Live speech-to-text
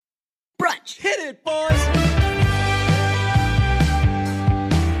much. Hit it, boys.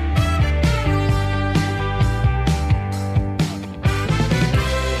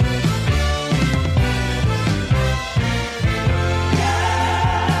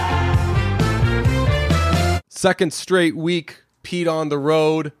 Second straight week, Pete on the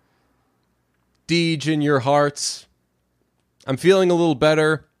road. Deej in your hearts. I'm feeling a little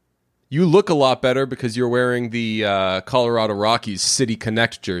better. You look a lot better because you're wearing the Colorado Rockies City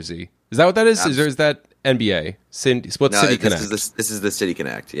Connect jersey. Is that what that is? Or is that NBA? What's City Connect? This is the City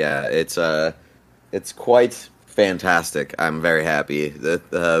Connect. Yeah, it's quite fantastic. I'm very happy.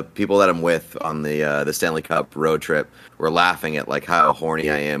 The people that I'm with on the Stanley Cup road trip were laughing at like how horny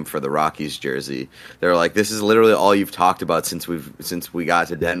I am for the Rockies jersey. They're like, "This is literally all you've talked about since we got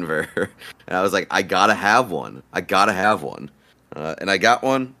to Denver." And I was like, "I gotta have one. And I got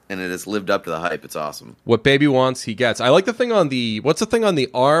one, and it has lived up to the hype. It's awesome. What baby wants, he gets. I like the thing on what's the thing on the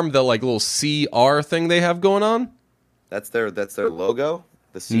arm? The like little CR thing they have going on. That's their logo.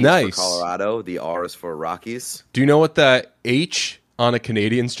 The C nice. is for Colorado. The R is for Rockies. Do you know what the H on a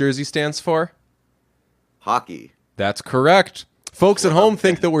Canadiens jersey stands for? Hockey. That's correct. Folks at home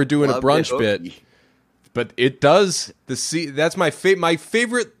think that we're doing a brunch bit, but it does. The C. That's my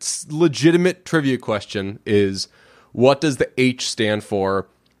favorite legitimate trivia question is, what does the H stand for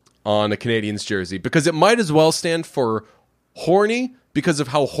on a Canadiens jersey? Because it might as well stand for horny, because of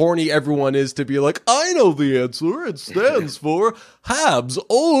how horny everyone is to be like, I know the answer. It stands for Habs,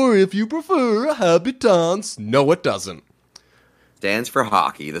 or if you prefer, Habitants. No, it doesn't. Stands for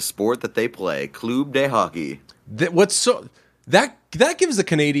hockey, the sport that they play. Club de hockey. That gives the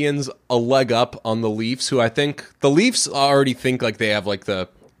Canadiens a leg up on the Leafs, who I think the Leafs already think like they have like the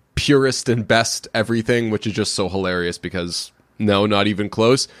purest and best everything, which is just so hilarious because no, not even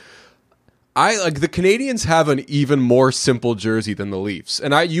close. I like the Canadiens have an even more simple jersey than the Leafs,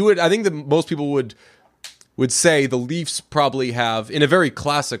 and I think that most people would say the Leafs probably have, in a very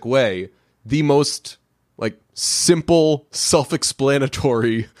classic way, the most like simple,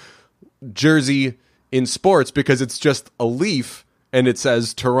 self-explanatory jersey in sports, because it's just a leaf and it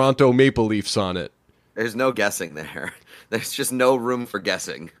says Toronto Maple Leafs on it. There's no guessing there. There's just no room for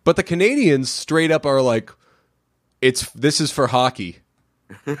guessing. But the Canadiens straight up are like, this is for hockey.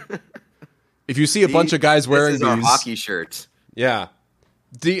 If you see a bunch of guys wearing these, our hockey shirts. Yeah.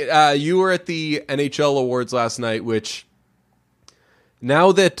 You were at the NHL Awards last night, which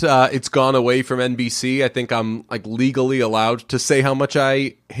now that it's gone away from NBC, I think I'm like legally allowed to say how much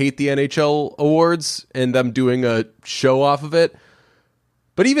I hate the NHL Awards, and I'm doing a show off of it.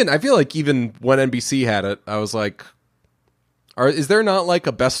 But I feel like even when NBC had it, I was like, is there not like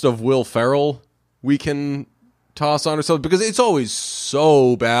a best of Will Ferrell we can toss on or something? Because it's always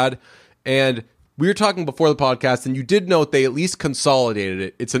so bad. And we were talking before the podcast, and you did note they at least consolidated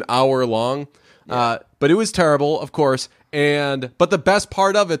it. It's an hour long, but it was terrible, of course. But the best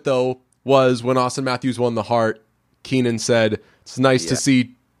part of it, though, was when Austin Matthews won the Hart. Keenan said, "It's nice to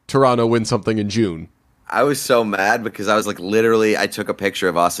see Toronto win something in June." I was so mad because I was like, literally, I took a picture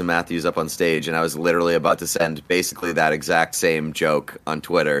of Austin Matthews up on stage, and I was literally about to send basically that exact same joke on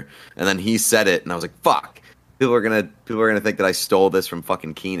Twitter, and then he said it, and I was like, "Fuck! People are gonna think that I stole this from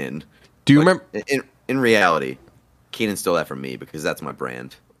fucking Keenan." Do you remember? In reality, Keenan stole that from me because that's my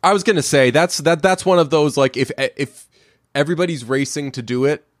brand. I was gonna say that's one of those, like, if everybody's racing to do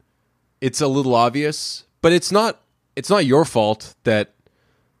it, it's a little obvious, but it's not your fault that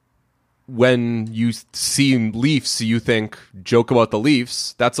when you see Leafs, you think joke about the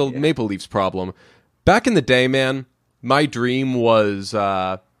Leafs. That's a Maple Leafs problem. Back in the day, man, my dream was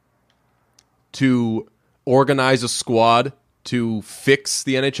to organize a squad to fix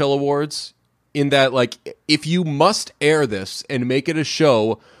the NHL Awards, in that, like, if you must air this and make it a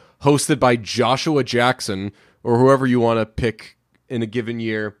show hosted by Joshua Jackson or whoever you want to pick in a given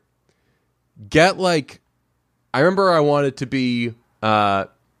year, get like, I remember I wanted to be like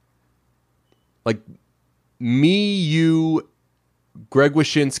me, you, Greg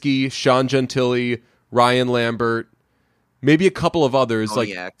Wyshynski, Sean Gentili, Ryan Lambert, maybe a couple of others.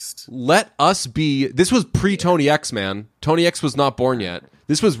 Tony like X. Let us be. This was pre-Tony X, man. Tony X was not born yet.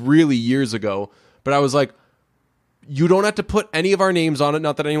 This was really years ago. But I was like, you don't have to put any of our names on it.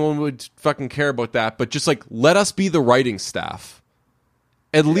 Not that anyone would fucking care about that. But just like, let us be the writing staff.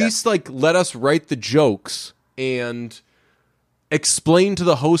 At least like, let us write the jokes and explain to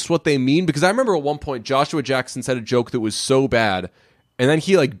the host what they mean. Because I remember at one point, Joshua Jackson said a joke that was so bad, and then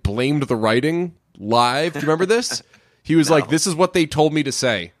he like blamed the writing live. Do you remember this? He was like, this is what they told me to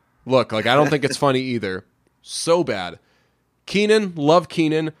say. Look, like, I don't think it's funny either. So bad. Keenan, love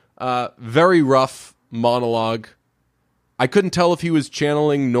Keenan. Very rough monologue. I couldn't tell if he was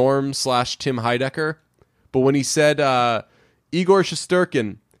channeling Norm/Tim Heidecker, but when he said Igor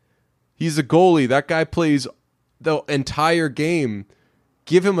Shesterkin, he's a goalie. That guy plays the entire game.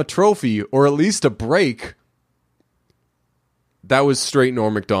 Give him a trophy or at least a break. That was straight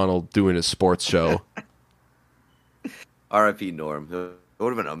Norm Macdonald doing his sports show. R.I.P. Norm. It would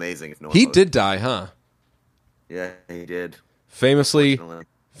have been amazing if Norm. He did die, huh? Yeah, he did. Famously,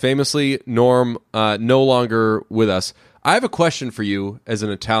 Norm no longer with us. I have a question for you as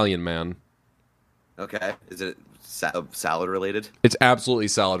an Italian man. Okay. Is it salad related? It's absolutely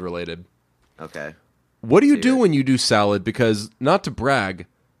salad related. Okay. What do you do when you do salad? Because, not to brag,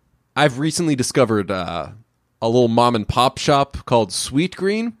 I've recently discovered a little mom and pop shop called Sweet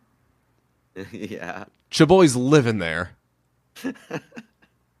Green. Yeah. Chaboy's living there.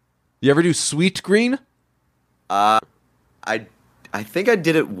 You ever do Sweet Green? I think I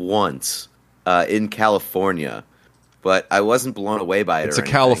did it once in California, but I wasn't blown away by it. It's a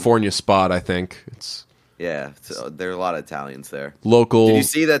California spot, I think. So there are a lot of Italians there. Local. Did you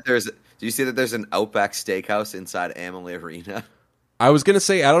see that there's an Outback Steakhouse inside Amalie Arena? I was going to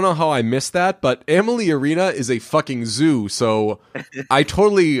say, I don't know how I missed that, but Amalie Arena is a fucking zoo, so I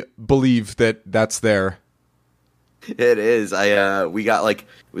totally believe that that's there. It is. We got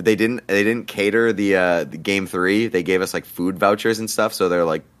they didn't cater the game 3. They gave us food vouchers and stuff, so they're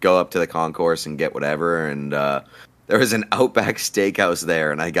go up to the concourse and get whatever. And there was an Outback Steakhouse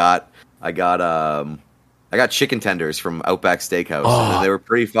there, and I got chicken tenders from Outback Steakhouse, and they were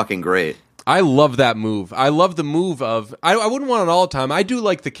pretty fucking great. I love that move. I love the move of I wouldn't want it all the time. I do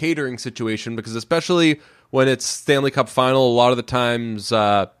like the catering situation because especially when it's Stanley Cup final, a lot of the times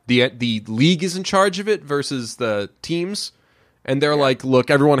the league is in charge of it versus the teams, and they're like,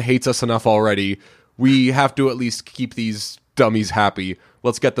 "Look, everyone hates us enough already. We have to at least keep these dummies happy.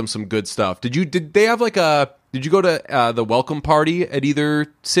 Let's get them some good stuff." Did they have Did you go to the welcome party at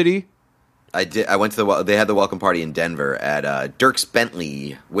either city? I did. I went to they had the welcome party in Denver at Dirks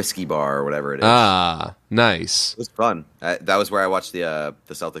Bentley Whiskey Bar or whatever it is. Ah, nice. It was fun. That was where I watched the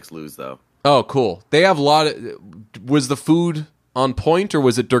Celtics lose, though. Oh, cool. They have a lot of... Was the food on point, or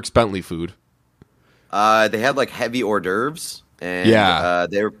was it Dirks Bentley food? They had heavy hors d'oeuvres,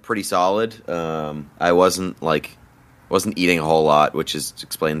 and they were pretty solid. I wasn't eating a whole lot, which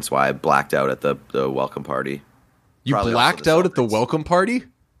explains why I blacked out at the welcome party. You Probably blacked out at the welcome party?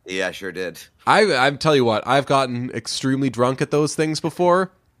 Yeah, I sure did. I tell you what, I've gotten extremely drunk at those things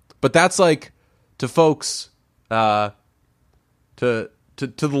before, but that's to folks, to the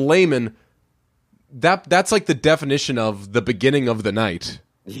layman, that's the definition of the beginning of the night.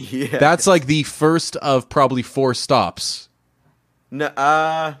 Yeah, that's the first of probably 4 stops. No,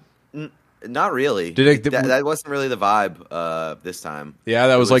 not really. That wasn't really the vibe this time. Yeah,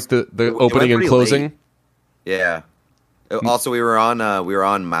 that was the opening and closing. Late. Yeah. Also, we were on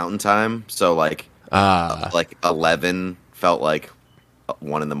Mountain Time, so 11 felt like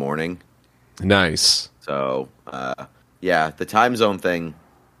 1 in the morning. Nice. So the time zone thing.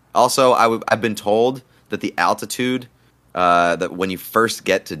 Also, I've been told that the altitude that when you first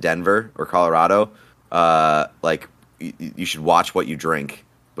get to Denver or Colorado, you should watch what you drink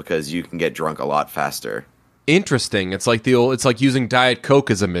because you can get drunk a lot faster. Interesting. It's like using Diet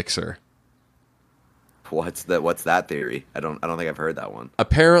Coke as a mixer. What's that theory? I don't think I've heard that one.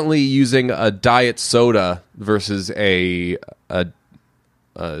 Apparently, using a diet soda versus a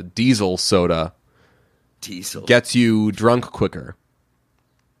diesel soda gets you drunk quicker.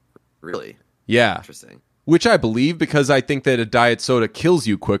 Really? Yeah. Interesting. Which I believe because I think that a diet soda kills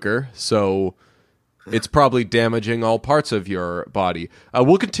you quicker, so it's probably damaging all parts of your body.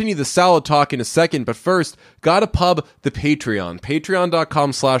 We'll continue the salad talk in a second, but first, gotta pub the Patreon.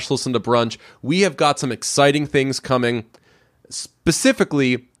 Patreon.com/listen to brunch. We have got some exciting things coming,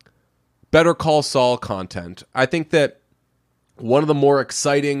 specifically Better Call Saul content. I think that one of the more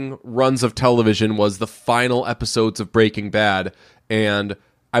exciting runs of television was the final episodes of Breaking Bad, and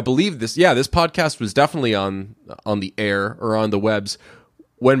I believe this podcast was definitely on the air or on the webs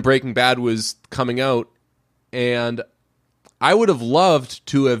when Breaking Bad was coming out, and I would have loved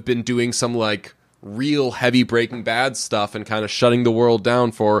to have been doing some real heavy Breaking Bad stuff and kind of shutting the world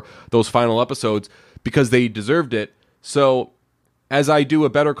down for those final episodes because they deserved it. So as I do a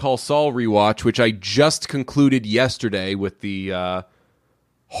Better Call Saul rewatch, which I just concluded yesterday with the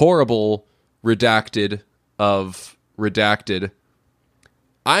horrible redacted of Redacted,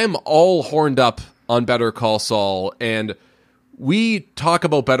 I am all horned up on Better Call Saul, and we talk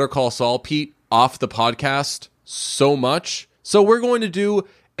about Better Call Saul, Pete, off the podcast so much. So we're going to do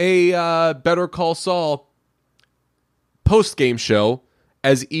a Better Call Saul post-game show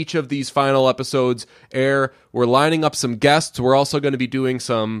as each of these final episodes air, we're lining up some guests. We're also going to be doing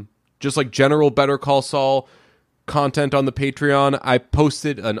some just like general Better Call Saul content on the Patreon. I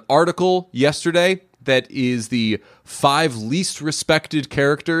posted an article yesterday that is the 5 least respected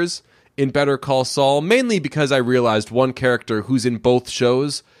characters in Better Call Saul, mainly because I realized one character who's in both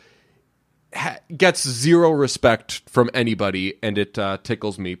shows gets zero respect from anybody, and it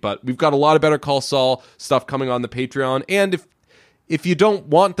tickles me. But we've got a lot of Better Call Saul stuff coming on the Patreon, and if you don't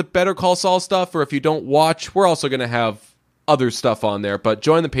want the Better Call Saul stuff, or if you don't watch, we're also going to have other stuff on there. But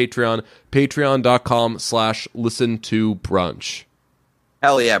join the Patreon, patreon.com/listen to brunch.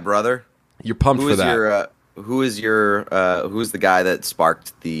 Hell yeah, brother. You're pumped for that. Who's the guy that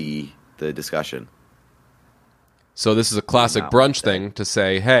sparked the discussion? So this is a classic brunch thing to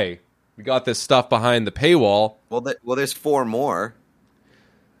say, hey, we got this stuff behind the paywall. Well, there's 4 more.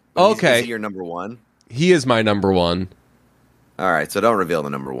 Okay. Is he your number one? He is my number one. All right, so don't reveal the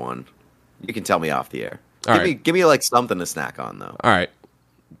number one. You can tell me off the air. Give me like something to snack on, though. All right.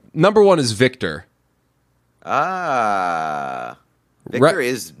 Number one is Victor. Victor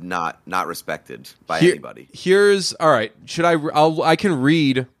is not respected by anybody. Here's all right. I can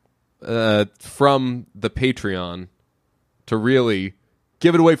read from the Patreon to really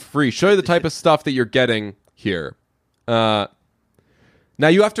give it away for free. Show you the type of stuff that you're getting here. Now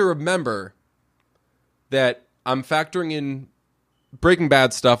you have to remember that I'm factoring in Breaking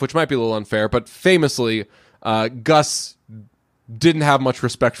Bad stuff, which might be a little unfair, but famously, Gus didn't have much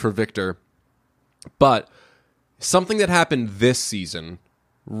respect for Victor. But something that happened this season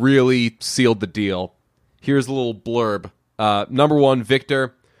really sealed the deal. Here's a little blurb. Number one,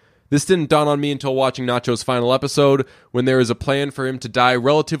 Victor. This didn't dawn on me until watching Nacho's final episode, when there is a plan for him to die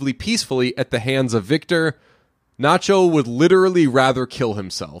relatively peacefully at the hands of Victor. Nacho would literally rather kill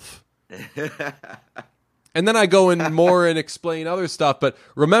himself. And then I go in more and explain other stuff. But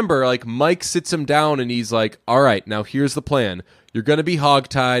remember, like, Mike sits him down and he's like, all right, now here's the plan. You're going to be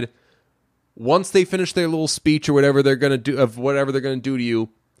hogtied. Once they finish their little speech or whatever they're going to do to you,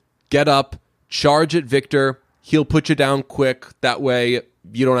 get up, charge at Victor. He'll put you down quick. That way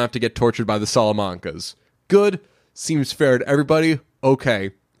you don't have to get tortured by the Salamancas. Good. Seems fair to everybody.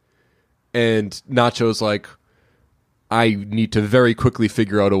 Okay. And Nacho's like, I need to very quickly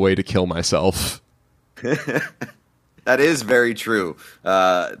figure out a way to kill myself. That is very true.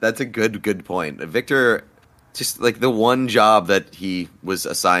 That's a good point. Victor, just like the one job that he was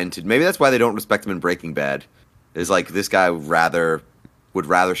assigned to, maybe that's why they don't respect him in Breaking Bad, is like this guy would rather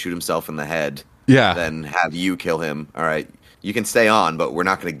shoot himself in the head than have you kill him. All right, you can stay on, but we're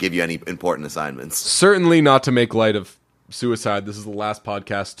not going to give you any important assignments. Certainly not to make light of suicide. This is the last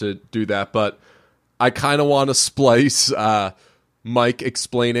podcast to do that, but I kind of want to splice Mike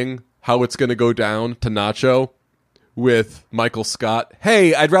explaining how it's going to go down to Nacho with Michael Scott.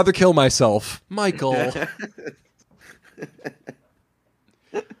 Hey, I'd rather kill myself. Michael.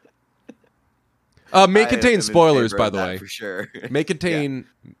 May contain spoilers, by the way. For sure. May contain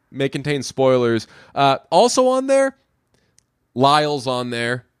spoilers. Also on there, Lyle's on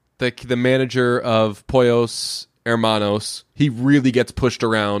there, the manager of Pollos Hermanos. He really gets pushed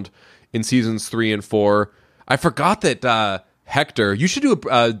around in seasons 3 and 4. I forgot that Hector, you should do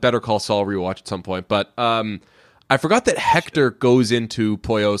a Better Call Saul rewatch at some point, but I forgot that Hector goes into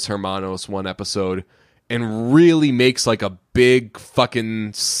Pollos Hermanos one episode and really makes like a big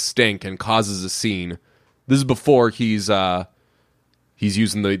fucking stink and causes a scene. This is before he's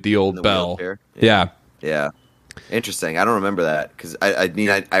using the old bell. Yeah. Interesting. I don't remember that because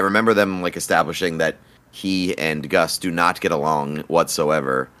I remember them like establishing that he and Gus do not get along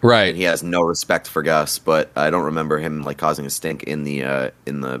whatsoever. Right. And he has no respect for Gus, but I don't remember him like causing a stink in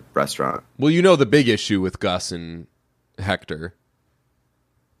the restaurant. Well, you know the big issue with Gus and Hector.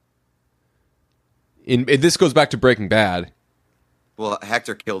 This goes back to Breaking Bad. Well,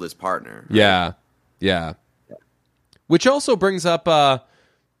 Hector killed his partner. Right? Yeah. Which also brings up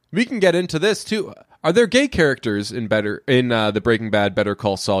we can get into this too. Are there gay characters in the Breaking Bad Better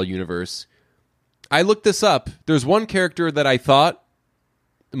Call Saul universe? I looked this up. There's one character that I thought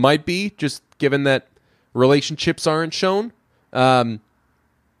might be, just given that relationships aren't shown. Tyrus?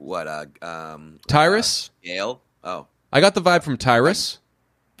 Gale? Oh. I got the vibe from Tyrus.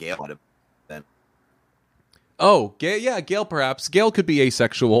 Gale would have been. Oh, Gale perhaps. Gale could be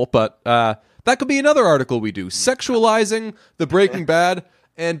asexual, but that could be another article we do. Sexualizing the Breaking Bad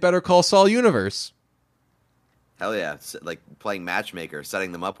and Better Call Saul universe. Hell yeah. It's like playing matchmaker,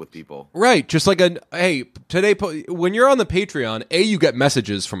 setting them up with people. Right. Just like hey, today, when you're on the Patreon, A, you get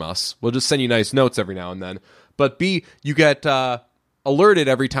messages from us. We'll just send you nice notes every now and then. But B, you get alerted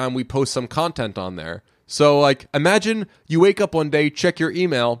every time we post some content on there. So, like, imagine you wake up one day, check your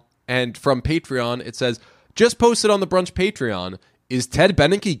email, and from Patreon, it says, just posted on the Brunch Patreon, is Ted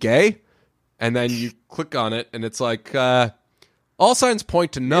Beneke gay? And then you click on it, and it's like, all signs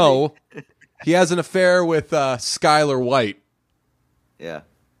point to no. He has an affair with Skylar White. Yeah.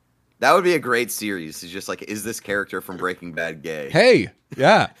 That would be a great series. It's just like, is this character from Breaking Bad gay? Hey,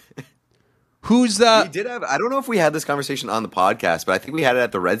 yeah. Who's We did have, I don't know if we had this conversation on the podcast, but I think we had it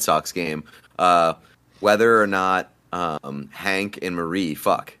at the Red Sox game, whether or not Hank and Marie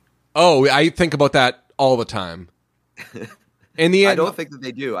fuck. Oh, I think about that all the time. In the end, I don't think that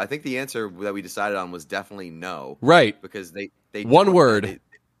they do. I think the answer that we decided on was definitely no. Right. Because they one word,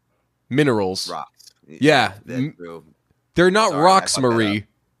 minerals. Rocks. Yeah. That's true. They're not Sorry, rocks, I fucked that Marie.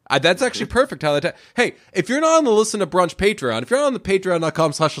 That's actually perfect how that. Hey, if you're not on the Listen to Brunch Patreon, if you're not on the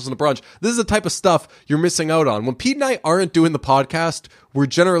patreon.com/listen to brunch, this is the type of stuff you're missing out on. When Pete and I aren't doing the podcast, we're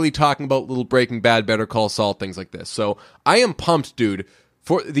generally talking about little Breaking Bad, Better Call Saul, things like this. So I am pumped, dude.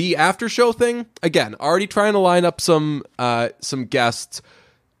 For the after show thing, again, already trying to line up some guests.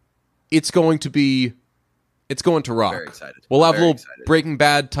 It's going to rock. Very excited. We'll have Very little excited. Breaking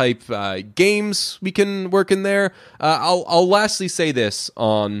Bad type games we can work in there. I'll lastly say this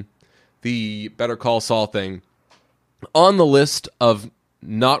on the Better Call Saul thing. On the list of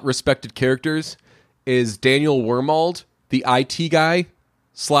not respected characters is Daniel Wormald, the IT guy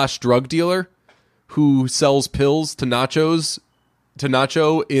 / drug dealer who sells pills to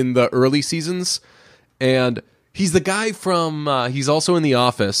Nacho in the early seasons. And he's the guy from, he's also in The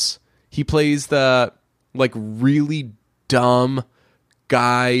Office. He plays the like really dumb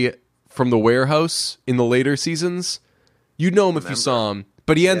guy from the warehouse in the later seasons. You'd know him if you saw him,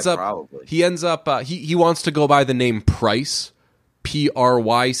 but he ends up he wants to go by the name Price,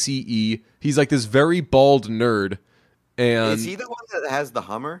 Pryce. He's like this very bald nerd. And is he the one that has the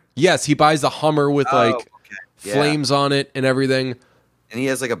Hummer? Yes, he buys the Hummer with flames on it and everything. And he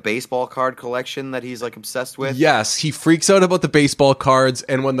has like a baseball card collection that he's like obsessed with. Yes, he freaks out about the baseball cards,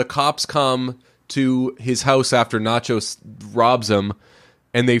 and when the cops come to his house after Nacho robs him,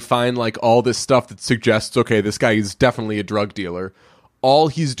 and they find like all this stuff that suggests, okay, this guy is definitely a drug dealer. All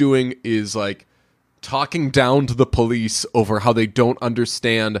he's doing is like talking down to the police over how they don't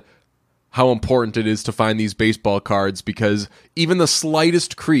understand how important it is to find these baseball cards, because even the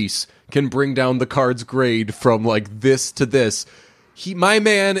slightest crease can bring down the card's grade from like this to this. My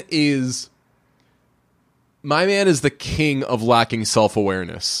man is the king of lacking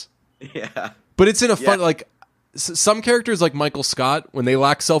self-awareness. Yeah. But it's in a fun, like, some characters like Michael Scott, when they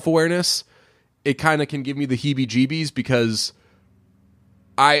lack self-awareness, it kind of can give me the heebie-jeebies, because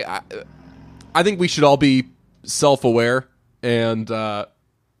I think we should all be self-aware, and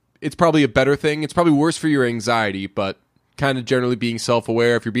it's probably a better thing. It's probably worse for your anxiety, but kind of generally being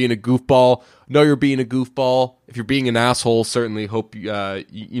self-aware. If you're being a goofball, know you're being a goofball. If you're being an asshole, certainly hope you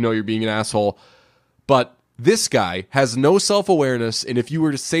know you're being an asshole. But this guy has no self-awareness, and if you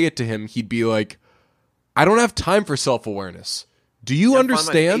were to say it to him, he'd be like, I don't have time for self-awareness. Do you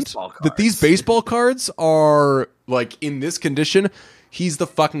understand that these baseball cards are, like, in this condition? He's the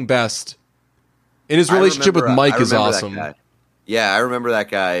fucking best. And his relationship with Mike is awesome. Yeah, I remember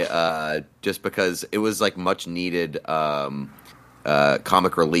that guy just because it was, like, much needed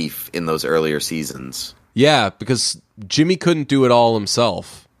comic relief in those earlier seasons. Yeah, because Jimmy couldn't do it all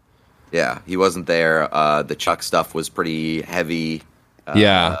himself. Yeah, he wasn't there. The Chuck stuff was pretty heavy.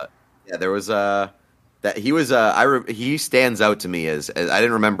 Yeah, there was that he was. He stands out to me as I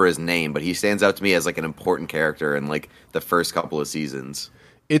didn't remember his name, but he stands out to me as like an important character in like the first couple of seasons.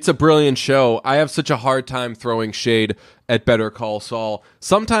 It's a brilliant show. I have such a hard time throwing shade at Better Call Saul.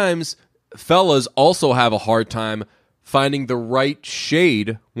 Sometimes fellas also have a hard time finding the right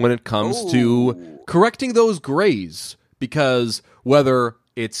shade when it comes to correcting those grays, because whether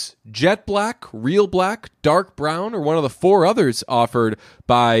it's jet black, real black, dark brown, or one of the 4 others offered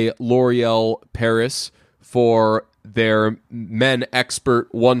by L'Oreal Paris for their men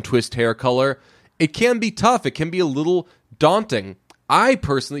expert one twist hair color, it can be tough. It can be a little daunting. I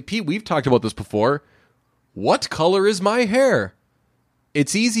personally, Pete, we've talked about this before. What color is my hair?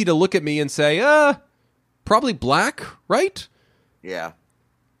 It's easy to look at me and say, probably black, right? Yeah.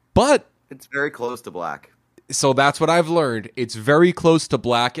 But it's very close to black. So that's what I've learned. It's very close to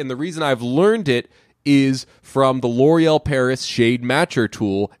black, and the reason I've learned it is from the L'Oreal Paris Shade Matcher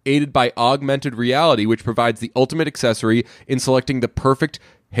tool, aided by augmented reality, which provides the ultimate accessory in selecting the perfect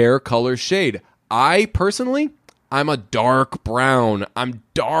hair color shade. I'm a dark brown. I'm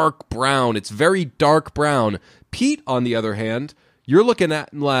dark brown. It's very dark brown. Pete, on the other hand, you're looking at,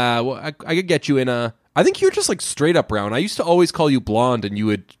 I could get you in I think you're just like straight up brown. I used to always call you blonde, and you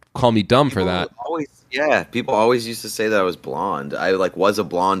would call me dumb for that. Yeah, people always used to say that I was blonde. I like was a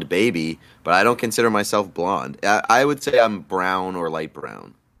blonde baby, but I don't consider myself blonde. I would say I'm brown or light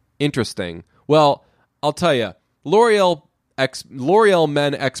brown. Interesting. Well, I'll tell you, L'Oreal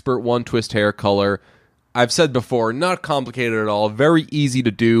Men Expert One Twist hair color. I've said before, not complicated at all, very easy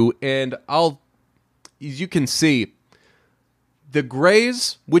to do, and as you can see, the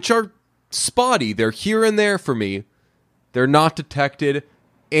grays, which are spotty, they're here and there for me. They're not detected,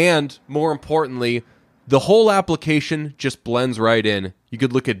 and more importantly, the whole application just blends right in. You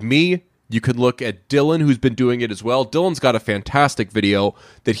could look at me. You could look at Dylan, who's been doing it as well. Dylan's got a fantastic video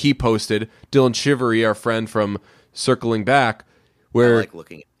that he posted. Dylan Shivery, our friend from Circling Back, where I like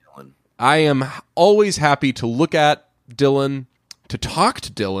looking at Dylan. I am always happy to look at Dylan, to talk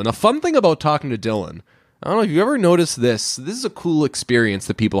to Dylan. A fun thing about talking to Dylan, I don't know if you've ever noticed this. This is a cool experience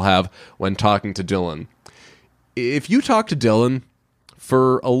that people have when talking to Dylan. If you talk to Dylan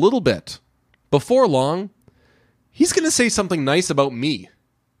for a little bit, before long, he's going to say something nice about me.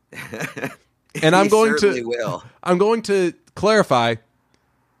 And I'm going to clarify.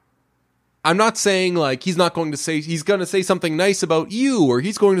 I'm not saying like he's going to say something nice about you, or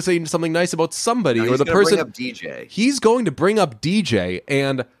he's going to say something nice about somebody, or the person. Bring up DJ. He's going to bring up DJ,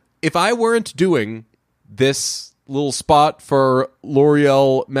 and if I weren't doing this little spot for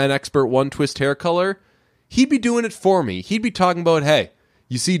L'Oreal Men Expert One Twist hair color, he'd be doing it for me. He'd be talking about, hey,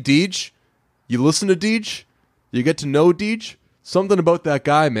 you see Deej? You listen to Deej? You get to know Deej? Something about that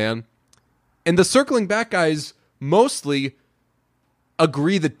guy, man. And the Circling Back guys mostly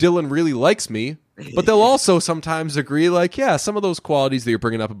agree that Dylan really likes me, but they'll also sometimes agree, like, yeah, some of those qualities that you're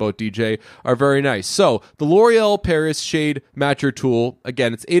bringing up about DJ are very nice. So, the L'Oreal Paris Shade Matcher Tool,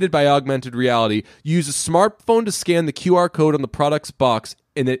 again, it's aided by augmented reality. You use a smartphone to scan the QR code on the product's box,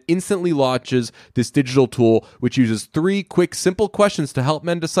 and it instantly launches this digital tool, which uses 3 quick, simple questions to help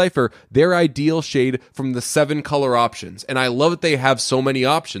men decipher their ideal shade from the 7 color options. And I love that they have so many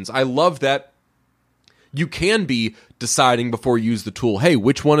options. I love that you can be deciding before you use the tool, hey,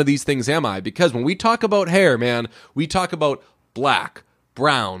 which one of these things am I? Because when we talk about hair, man, we talk about black,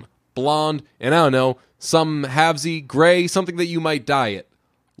 brown, blonde, and I don't know, some halvesy, gray, something that you might dye it.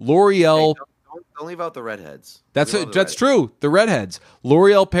 L'Oreal... Hey, don't leave out the redheads. That's true. The redheads.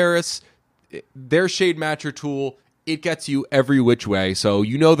 L'Oreal Paris, their shade matcher tool, it gets you every which way. So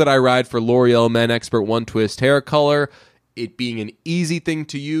you know that I ride for L'Oreal Men Expert One Twist hair color. It being an easy thing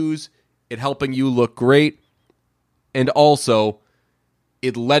to use, it helping you look great, and also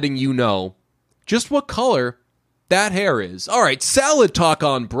it letting you know just what color that hair is. All right, salad talk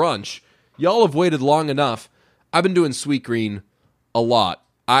on brunch. Y'all have waited long enough. I've been doing Sweetgreen a lot.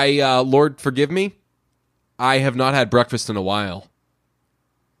 Lord forgive me, I have not had breakfast in a while.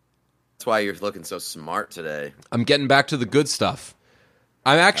 That's why you're looking so smart today. I'm getting back to the good stuff.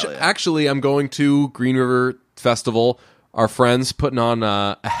 I'm I'm going to Green River Festival. Our friends putting on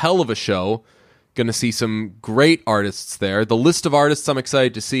a hell of a show. Going to see some great artists there. The list of artists I'm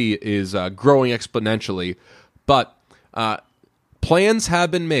excited to see is growing exponentially. But plans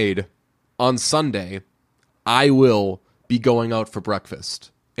have been made on Sunday. I will be going out for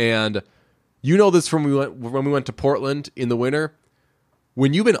breakfast. And you know this from when we went to Portland in the winter.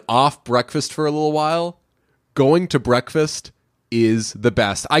 When you've been off breakfast for a little while, going to breakfast is the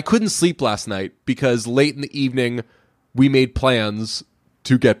best. I couldn't sleep last night because late in the evening we made plans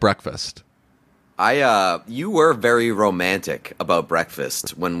to get breakfast. You were very romantic about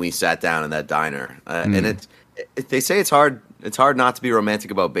breakfast when we sat down in that diner, and they say it's hard not to be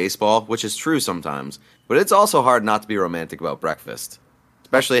romantic about baseball, which is true sometimes, but it's also hard not to be romantic about breakfast,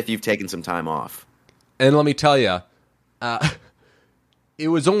 especially if you've taken some time off. And let me tell you, it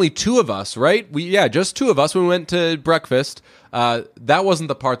was only 2 of us, right? Just 2 of us when we went to breakfast. That wasn't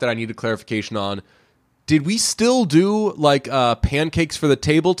the part that I needed clarification on. Did we still do like pancakes for the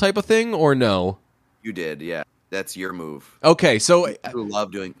table type of thing, or no? You did, yeah. That's your move. Okay, so you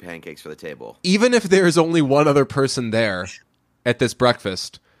love doing pancakes for the table. Even if there's only one other person there at this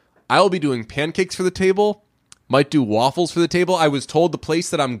breakfast, I'll be doing pancakes for the table, might do waffles for the table. I was told the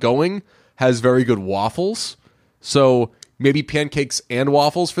place that I'm going has very good waffles, so maybe pancakes and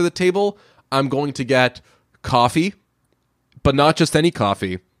waffles for the table. I'm going to get coffee, but not just any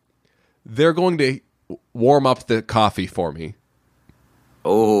coffee. They're going to warm up the coffee for me.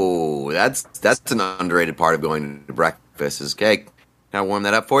 Oh, that's an underrated part of going to breakfast is cake. Can I warm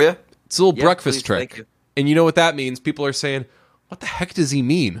that up for you? It's a little breakfast trick. And you know what that means? People are saying, what the heck does he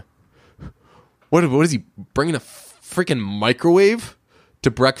mean? What is he bringing a freaking microwave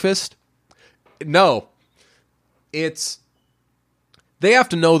to breakfast? No. They have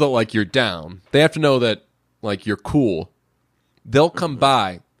to know that like you're down. They have to know that like you're cool. They'll come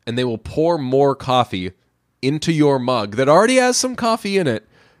by and they will pour more coffee into your mug that already has some coffee in it,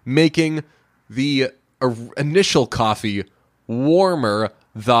 making the initial coffee warmer.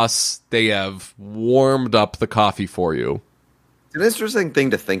 Thus, they have warmed up the coffee for you. It's an interesting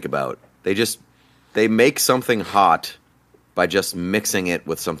thing to think about. They make something hot by just mixing it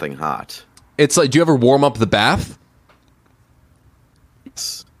with something hot. It's like, do you ever warm up the bath?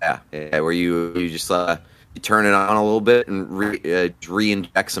 Yeah, where you just you turn it on a little bit and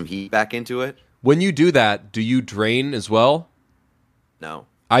re-inject some heat back into it. When you do that, do you drain as well? No.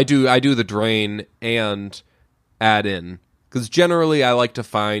 I do the drain and add in. Because generally I like to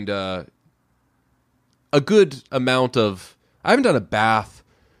find a good amount of... I haven't done a bath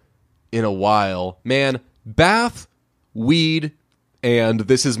in a while. Man, bath, weed, and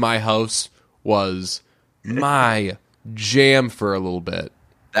This Is My House was my jam for a little bit.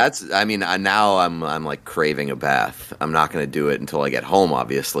 Now I'm like craving a bath. I'm not going to do it until I get home,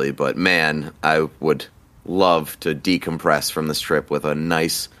 obviously. But man, I would love to decompress from this trip with a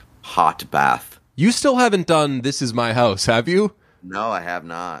nice hot bath. You still haven't done This Is My House, have you? No, I have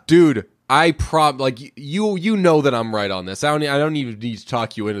not. Dude, you know that I'm right on this. I don't even need to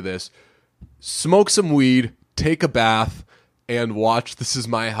talk you into this. Smoke some weed, take a bath, and watch This Is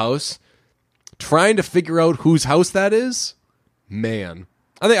My House. Trying to figure out whose house that is? Man.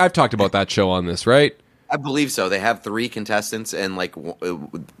 I think I've talked about that show on this, right? I believe so. They have 3 contestants, and like one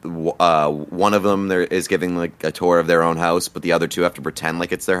of them is giving like a tour of their own house, but the other 2 have to pretend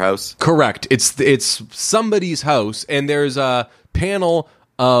like it's their house. Correct. It's somebody's house, and there's a panel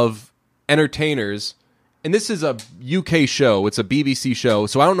of entertainers, and this is a UK show. It's a BBC show,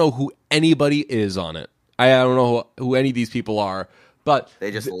 so I don't know who anybody is on it. I don't know who any of these people are, but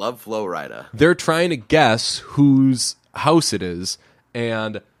they just love Flo Rida. They're trying to guess whose house it is,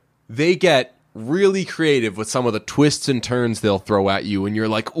 and they get really creative with some of the twists and turns they'll throw at you, and you're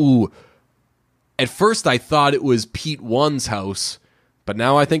like, ooh. At first I thought it was Pete 1's house, but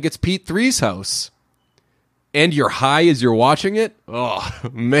now I think it's Pete 3's house. And you're high as you're watching it? Oh,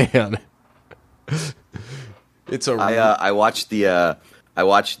 man. It's a I watched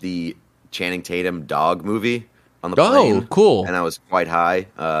the Channing Tatum dog movie on the plane. Oh, cool. And I was quite high.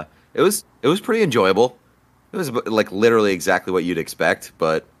 It was pretty enjoyable. It was like literally exactly what you'd expect,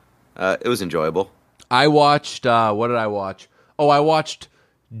 but it was enjoyable. I watched, what did I watch? Oh, I watched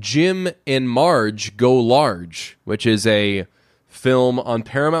Jim and Marge Go Large, which is a film on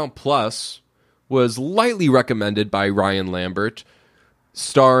Paramount Plus, was lightly recommended by Ryan Lambert,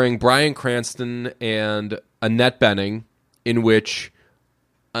 starring Bryan Cranston and Annette Bening, in which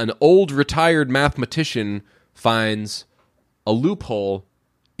an old retired mathematician finds a loophole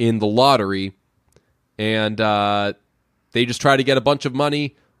in the lottery, and they just try to get a bunch of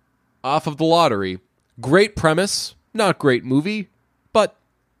money off of the lottery. Great premise, not great movie, but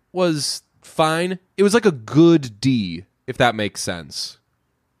was fine. It was like a good D, if that makes sense.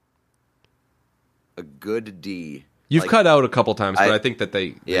 A good D. You've cut out a couple times, but I think that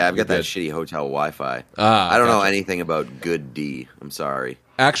they... Yeah, I've got that shitty hotel Wi-Fi. I don't know anything about good D. I'm sorry.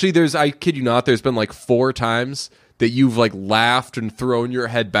 Actually, I kid you not, there's been like 4 times that you've like laughed and thrown your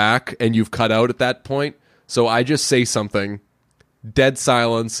head back and you've cut out at that point. So I just say something, dead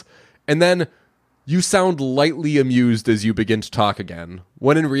silence, and then you sound lightly amused as you begin to talk again,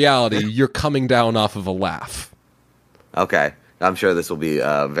 when in reality, you're coming down off of a laugh. Okay. I'm sure this will be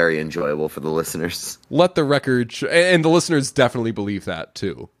very enjoyable for the listeners. Let the record... and the listeners definitely believe that,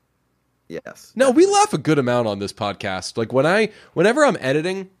 too. Yes. No, we laugh a good amount on this podcast. Like, whenever I'm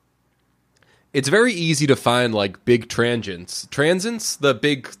editing, it's very easy to find, like, big transients. Transients? The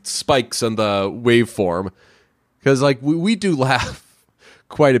big spikes on the waveform. Because, like, we do laugh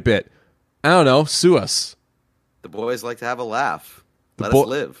quite a bit. I don't know. Sue us. The boys like to have a laugh. Let us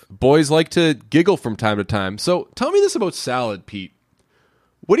live. Boys like to giggle from time to time. So tell me this about salad, Pete.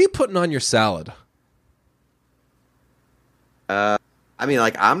 What are you putting on your salad? I'm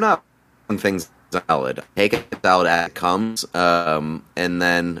not putting things on salad. I take a salad as it comes, and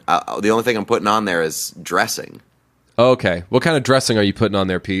then the only thing I'm putting on there is dressing. Okay. What kind of dressing are you putting on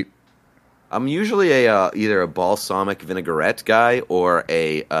there, Pete? I'm usually either a balsamic vinaigrette guy or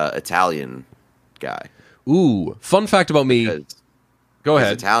a Italian guy. Ooh, fun fact about me. Go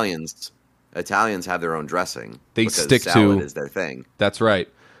ahead. Italians have their own dressing. They stick salad to is their thing. That's right.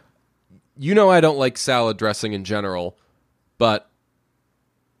 You know I don't like salad dressing in general, but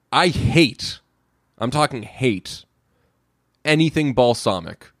I hate, I'm talking hate, anything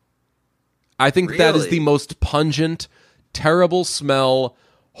balsamic. I think that is the most pungent, terrible smell,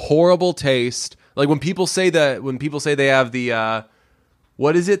 horrible taste. Like when people say they have the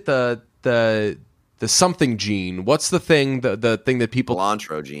what is it? The something gene. What's the thing? The thing that people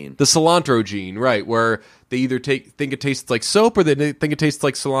Cilantro gene. The cilantro gene, right? Where they either think it tastes like soap or they think it tastes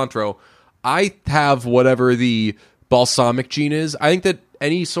like cilantro. I have whatever the balsamic gene is. I think that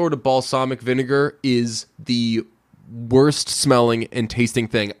any sort of balsamic vinegar is the worst smelling and tasting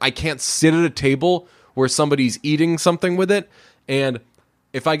thing. I can't sit at a table where somebody's eating something with it, and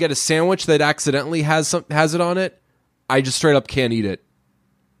if I get a sandwich that accidentally has it on it, I just straight up can't eat it.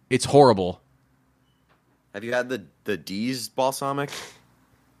 It's horrible. Have you had the D's balsamic?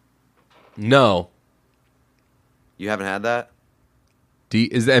 No. You haven't had that?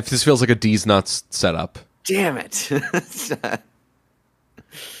 If this feels like a D's nuts setup. Damn it.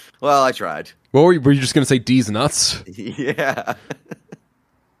 Well, I tried. What were you just going to say D's nuts? Yeah.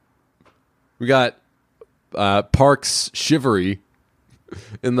 We got Parks Shivery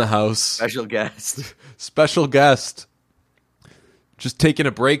in the house. Special guest. Special guest. Just taking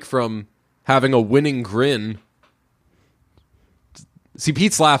a break from having a winning grin. See,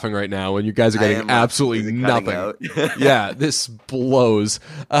 Pete's laughing right now, and you guys are getting absolutely nothing. Yeah, this blows.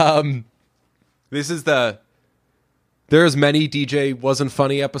 This is there's many DJ wasn't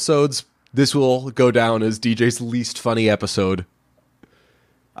funny episodes. This will go down as DJ's least funny episode.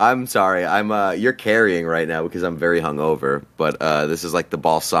 I'm sorry. You're carrying right now because I'm very hungover, but this is like the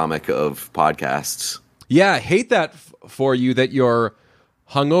balsamic of podcasts. Yeah, I hate that for you that you're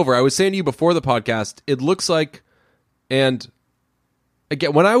hungover. I was saying to you before the podcast, it looks like, and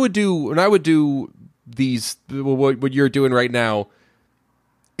again, when I would do these, what you're doing right now,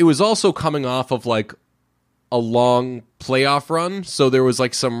 it was also coming off of like a long playoff run, so there was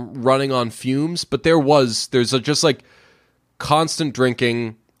like some running on fumes, but there's just like constant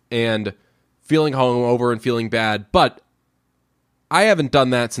drinking and feeling hungover and feeling bad. But I haven't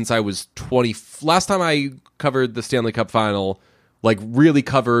done that since I was 20. Last time I covered the Stanley Cup final, like really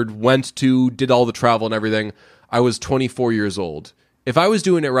covered, did all the travel and everything, I was 24 years old. If I was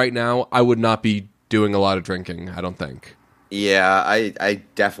doing it right now, I would not be doing a lot of drinking, I don't think. Yeah, I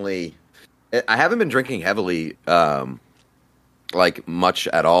definitely... I haven't been drinking heavily, like much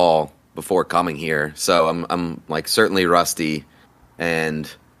at all before coming here. So I'm like certainly rusty,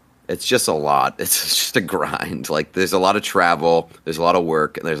 and it's just a lot. It's just a grind. Like there's a lot of travel, there's a lot of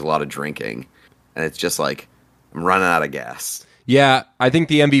work, and there's a lot of drinking, and it's just like I'm running out of gas. Yeah, I think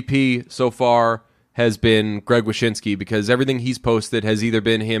the MVP so far has been Greg Wyshynski, because everything he's posted has either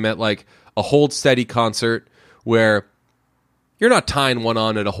been him at like a Hold Steady concert where you're not tying one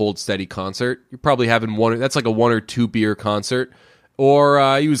on at a Hold Steady concert. You're probably having that's like a 1 or 2 beer concert.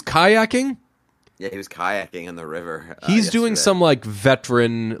 Or he was kayaking. Yeah, he was kayaking in the river. He's doing some like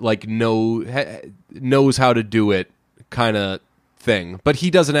veteran, like knows how to do it kind of thing. But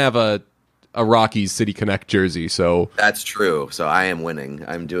he doesn't have a Rockies City Connect jersey, so... That's true. So I am winning.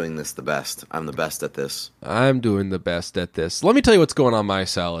 I'm doing this the best. I'm the best at this. I'm doing the best at this. Let me tell you what's going on my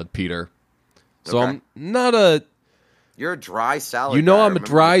salad, Peter. So okay. I'm not a... You're a dry salad You know guy. I'm a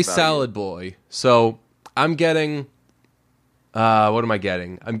dry salad boy. So I'm getting... what am I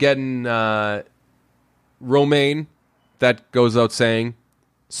getting? I'm getting romaine. That goes out saying.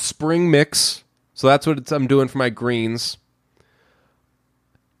 Spring mix. So that's what I'm doing for my greens.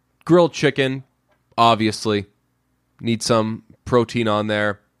 Grilled chicken, obviously. Need some protein on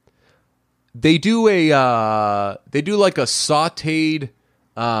there. They do like a sautéed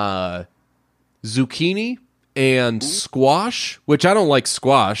zucchini and squash, which I don't like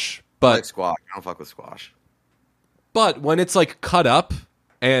squash, but I like squash. I don't fuck with squash. But when it's like cut up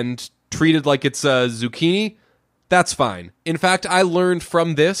and treated like it's a zucchini, that's fine. In fact, I learned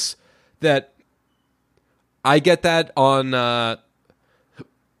from this that I get that on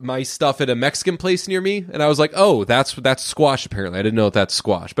my stuff at a Mexican place near me, and I was like, oh, that's squash apparently. I didn't know that's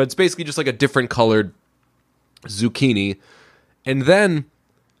squash. But it's basically just like a different colored zucchini. And then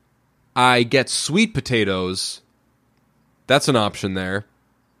I get sweet potatoes. That's an option there.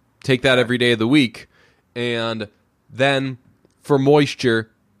 Take that every day of the week. And then for moisture,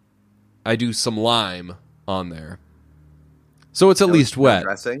 I do some lime on there. So it's at least wet. No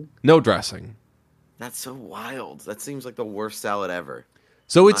dressing? No dressing. That's so wild. That seems like the worst salad ever.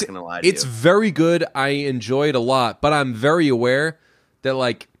 So it's very good. I enjoy it a lot, but I'm very aware that,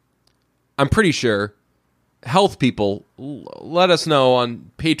 like, I'm pretty sure health people, let us know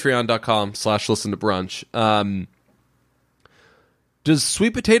on patreon.com/listentobrunch. Does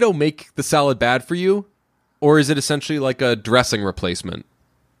sweet potato make the salad bad for you? Or is it essentially like a dressing replacement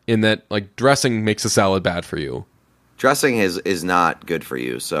in that, like, dressing makes a salad bad for you? Dressing is not good for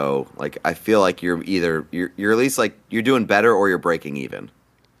you. So, like, I feel like you're at least, like, you're doing better or you're breaking even.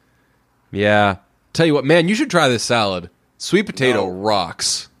 Yeah. Tell you what, man, you should try this salad. Sweet potato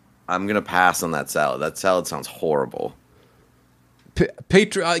rocks. I'm gonna pass on that salad. That salad sounds horrible.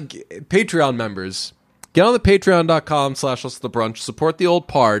 Patreon members, get on the patreon.com/brunch, support the old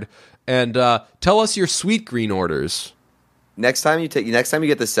pard, and tell us your sweet green orders. Next time you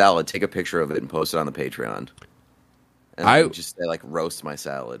get the salad, take a picture of it and post it on the Patreon. And I just say, like, roast my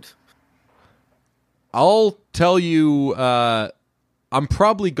salad. I'll tell you, I'm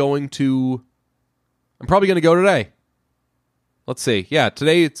probably going to go today. Let's see. Yeah,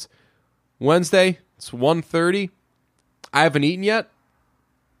 today it's Wednesday. It's 1:30. I haven't eaten yet.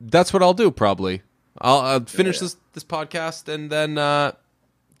 That's what I'll do, probably. I'll finish this podcast and then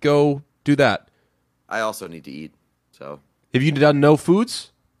go do that. I also need to eat, so. Have you done no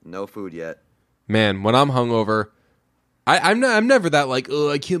foods? No food yet. Man, when I'm hungover, I'm never that like, oh,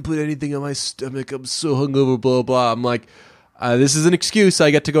 I can't put anything on my stomach. I'm so hungover, blah, blah. I'm like, this is an excuse.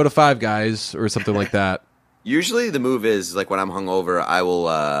 I get to go to Five Guys or something like that. Usually the move is, like, when I'm hungover, I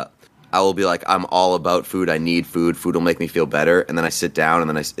will be like, I'm all about food. I need food. Food will make me feel better. And then I sit down, and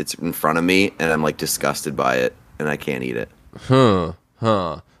then it's in front of me, and I'm, like, disgusted by it, and I can't eat it.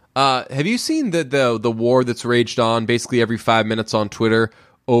 Have you seen the war that's raged on basically every 5 minutes on Twitter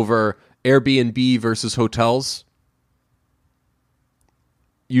over Airbnb versus hotels?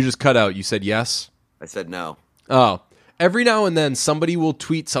 You just cut out. You said yes? I said no. Oh. Every now and then somebody will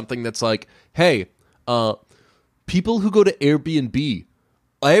tweet something that's like, hey, people who go to Airbnb,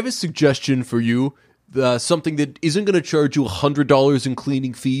 I have a suggestion for you. Something that isn't going to charge you $100 in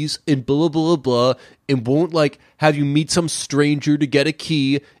cleaning fees and blah, blah, blah, and won't, like, have you meet some stranger to get a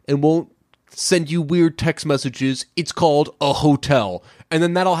key and won't send you weird text messages. It's called a hotel. And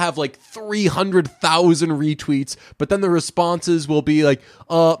then that'll have, like, 300,000 retweets, but then the responses will be like,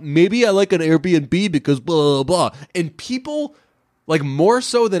 maybe I like an Airbnb because blah, blah, blah. And people, like, more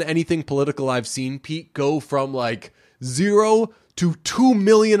so than anything political I've seen, Pete, go from, like, 0 to 2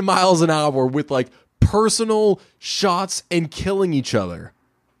 million miles an hour with, like, personal shots and killing each other.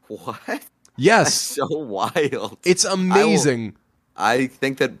 What? Yes. That's so wild. It's amazing. I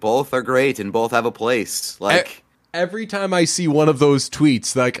think that both are great and both have a place. Like, every time I see one of those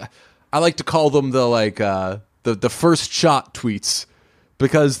tweets, like, I like to call them the, like, the first shot tweets,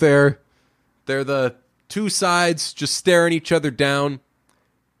 because they're the two sides just staring each other down.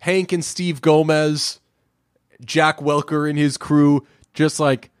 Hank and Steve Gomez, Jack Welker and his crew, just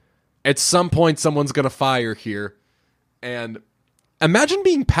like, at some point someone's going to fire here. And imagine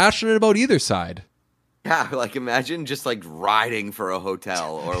being passionate about either side. Yeah, like, imagine just, like, riding for a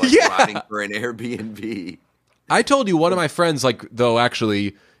hotel or, like, riding for an Airbnb. I told you one of my friends, like, though,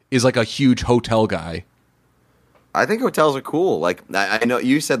 actually is, like, a huge hotel guy. I think hotels are cool. Like, I know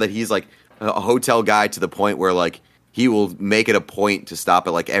you said that he's, like, a hotel guy to the point where, like, he will make it a point to stop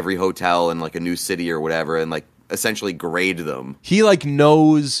at, like, every hotel in, like, a new city or whatever and, like, essentially grade them. He, like,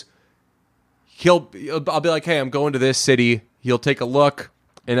 knows. I'll be like, hey, I'm going to this city. He'll take a look,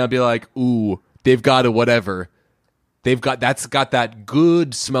 and I'll be like, ooh, they've got a whatever. That's got that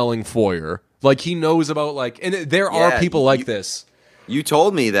good smelling foyer. Like, he knows about, like, and there are people like this. You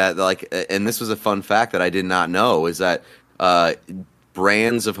told me that, like, and this was a fun fact that I did not know, is that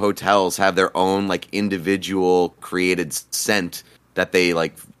brands of hotels have their own, like, individual created scent that they,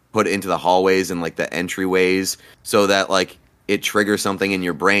 like, put into the hallways and, like, the entryways so that, like, it triggers something in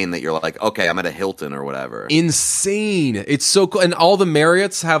your brain that you're like, okay, I'm at a Hilton or whatever. Insane. It's so cool. And all the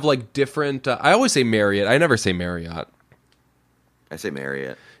Marriotts have, like, different... I always say Marriott. I never say Marriott. I say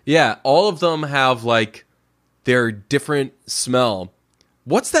Marriott. Yeah, all of them have, like, their different smell.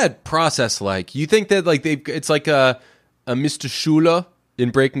 What's that process like? You think that, like, it's like a Mr. Shula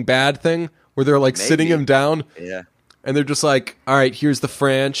in Breaking Bad thing where they're, like, sitting him down? Yeah. And they're just like, all right, here's the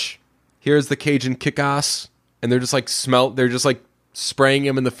French. Here's the Cajun kick-ass. And they're just like spraying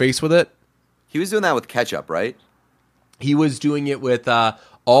him in the face with it. He was doing that with ketchup, right? He was doing it with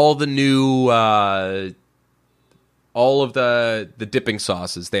all the new, all of the dipping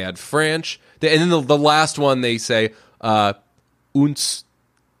sauces. They had French, and then the last one they say, uns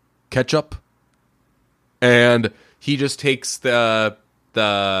ketchup. And he just takes the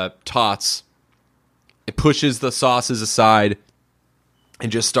tots, it pushes the sauces aside,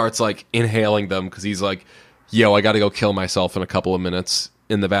 and just starts, like, inhaling them because he's like, yo, I got to go kill myself in a couple of minutes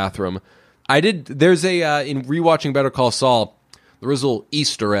in the bathroom. There's in rewatching Better Call Saul, there was a little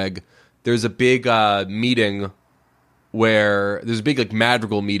Easter egg. There's a big meeting where, there's a big, like,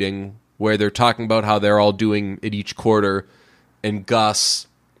 Madrigal meeting where they're talking about how they're all doing it each quarter, and Gus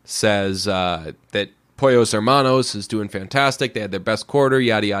says that Pollos Hermanos is doing fantastic. They had their best quarter,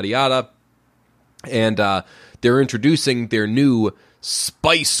 yada, yada, yada. And they're introducing their new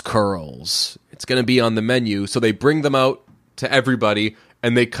Spice Curls. It's going to be on the menu. So they bring them out to everybody,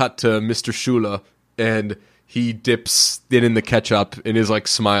 and they cut to Mr. Shula, and he dips it in the ketchup and is like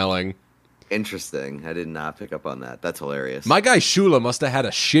smiling. Interesting. I did not pick up on that. That's hilarious. My guy Shula must have had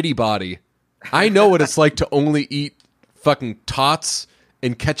a shitty body. I know what it's like to only eat fucking tots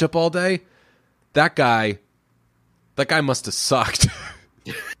and ketchup all day. That guy must have sucked.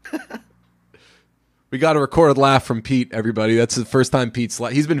 We got a recorded laugh from Pete, everybody. That's the first time Pete's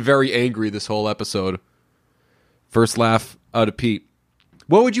he's been very angry this whole episode. First laugh out of Pete.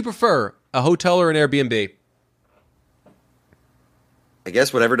 What would you prefer, a hotel or an Airbnb? I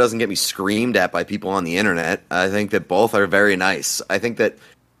guess whatever doesn't get me screamed at by people on the internet. I think that both are very nice. I think that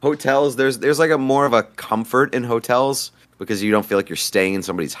hotels, there's like a more of a comfort in hotels because you don't feel like you're staying in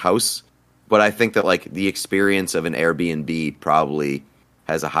somebody's house. But I think that like the experience of an Airbnb probably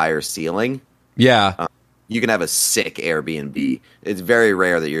has a higher ceiling. Yeah. You can have a sick Airbnb. It's very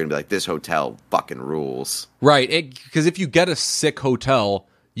rare that you're going to be like, this hotel fucking rules. Right. Because if you get a sick hotel,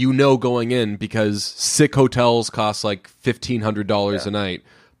 you know going in, because sick hotels cost like $1,500 a night.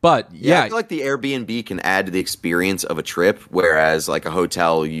 But yeah. I feel like the Airbnb can add to the experience of a trip, whereas like a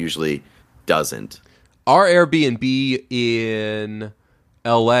hotel usually doesn't. Our Airbnb in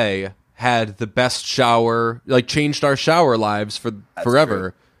LA had the best shower, like changed our shower lives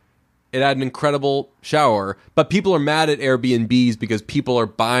forever. True. It had an incredible shower, but people are mad at Airbnbs because people are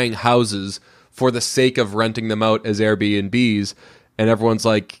buying houses for the sake of renting them out as Airbnbs, and everyone's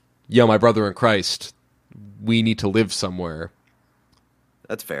like, yo, my brother in Christ, we need to live somewhere.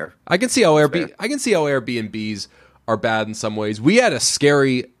 That's fair. I can see how Airbnbs are bad in some ways. We had a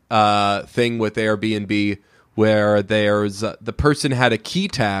scary thing with Airbnb where there's the person had a key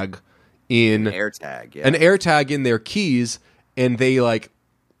tag in an AirTag, yeah. An AirTag in their keys, and they like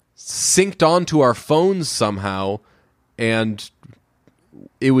synced onto our phones somehow, and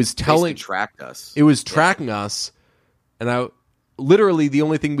it was tracked us. It was tracking us, and I literally the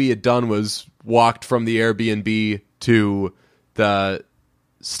only thing we had done was walked from the Airbnb to the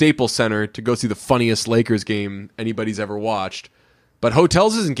Staples Center to go see the funniest Lakers game anybody's ever watched. But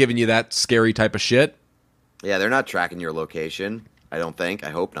hotels isn't giving you that scary type of shit. Yeah, they're not tracking your location. I don't think. I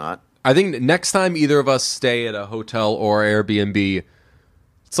hope not. I think next time either of us stay at a hotel or Airbnb,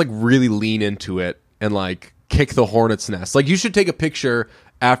 it's like really lean into it and like kick the hornet's nest. Like you should take a picture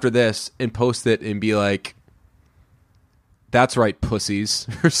after this and post it and be like, that's right, pussies,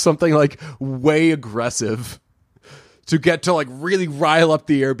 or something like way aggressive to get to like really rile up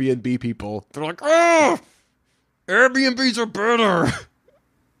the Airbnb people. They're like, oh, Airbnbs are better.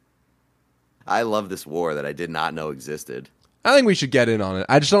 I love this war that I did not know existed. I think we should get in on it.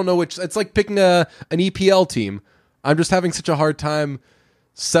 I just don't know which. It's like picking an EPL team. I'm just having such a hard time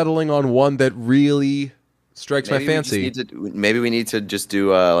settling on one that really strikes my fancy. Maybe we need to just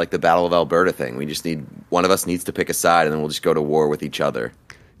do like the Battle of Alberta thing. We just need one of us needs to pick a side, and then we'll just go to war with each other.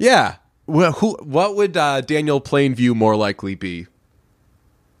 Yeah. Well, what would Daniel Plainview more likely be?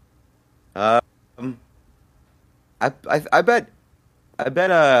 I bet.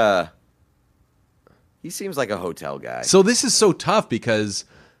 He seems like a hotel guy. So this is so tough because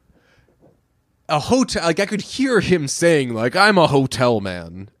a hotel, like I could hear him saying like, I'm a hotel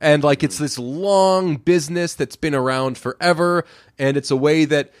man. And like, it's this long business that's been around forever. And it's a way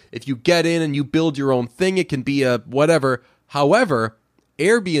that if you get in and you build your own thing, it can be a whatever. However,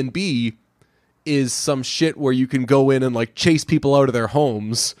 Airbnb is some shit where you can go in and like chase people out of their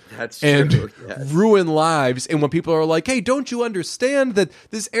homes. That's and true. Yes. ruin lives. And when people are like, hey, don't you understand that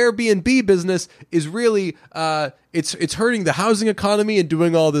this Airbnb business is really it's hurting the housing economy and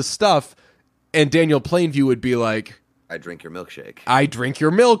doing all this stuff, and Daniel Plainview would be like, I drink your milkshake. I drink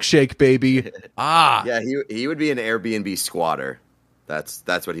your milkshake, baby. Yeah, he would be an Airbnb squatter.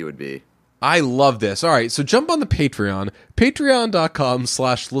 That's what he would be. I love this. All right, so jump on the Patreon.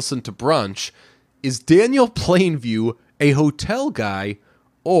 Patreon.com/listen to brunch. Is Daniel Plainview a hotel guy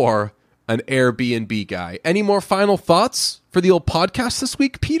or an Airbnb guy? Any more final thoughts for the old podcast this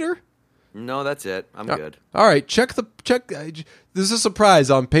week, Peter? No, that's it. I'm good. All right, check. This is a surprise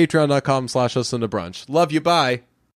on patreon.com/listen to brunch. Love you. Bye.